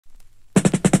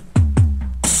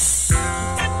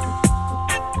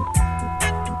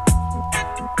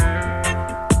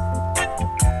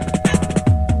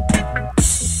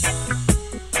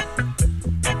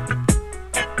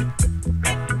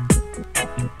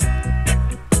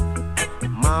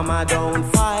Mama, don't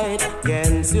fight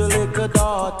against your little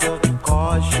daughter,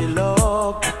 'cause she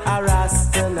love a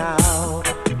Rasta now.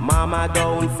 Mama,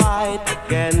 don't fight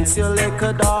against your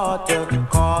little daughter,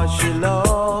 'cause she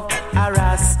love a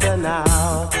Rasta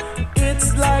now.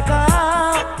 It's like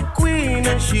a Queen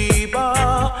of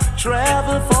Sheba,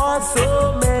 travel for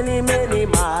so many, many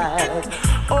miles,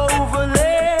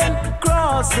 overland,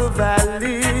 cross the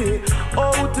valley,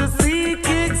 oh, to see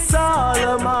King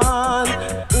Solomon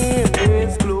in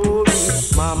his glory.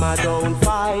 Mama, don't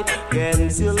fight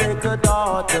against your little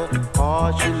daughter,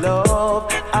 'cause she love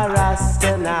a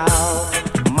Rasta now.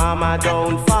 Mama,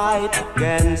 don't fight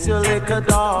against your little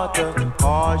daughter,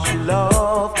 'cause she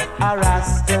love a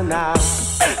Rasta now.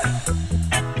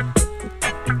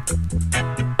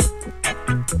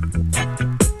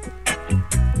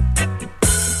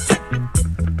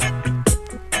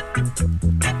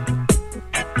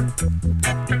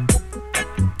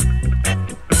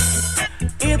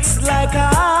 It's like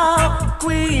a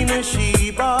Queen of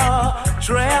Sheba,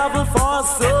 travel for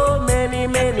so many,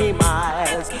 many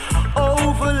miles,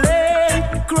 overland,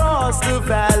 cross the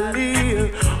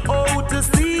valley, oh, to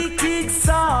see King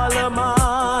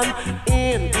Solomon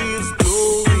in his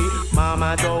glory.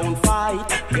 Mama, don't fight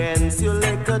against your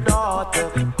little daughter,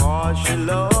 'cause she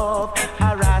love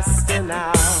a Rasta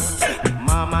now.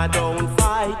 Mama, don't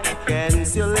fight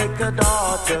against your little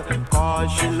daughter,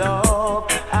 'cause she love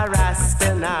a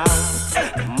Rasta now.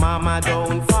 Mama,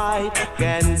 don't fight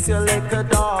against your little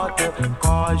daughter,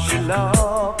 'cause she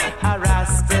love a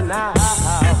Rasta now.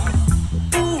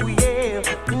 Ooh yeah,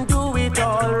 do it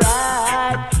all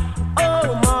right. Oh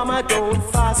mama, don't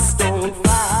fuss, don't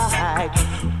fight.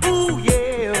 Ooh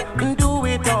yeah, do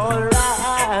it all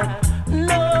right.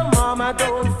 No mama,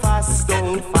 don't fuss,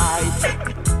 don't fight.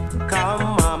 Come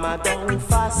mama, don't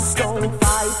fuss, don't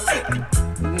fight.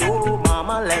 No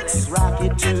mama, let's rock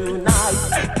it tonight.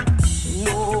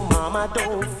 No mama,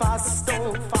 don't fuss,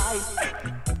 don't fight.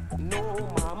 No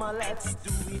mama, let's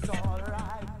do it all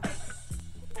right.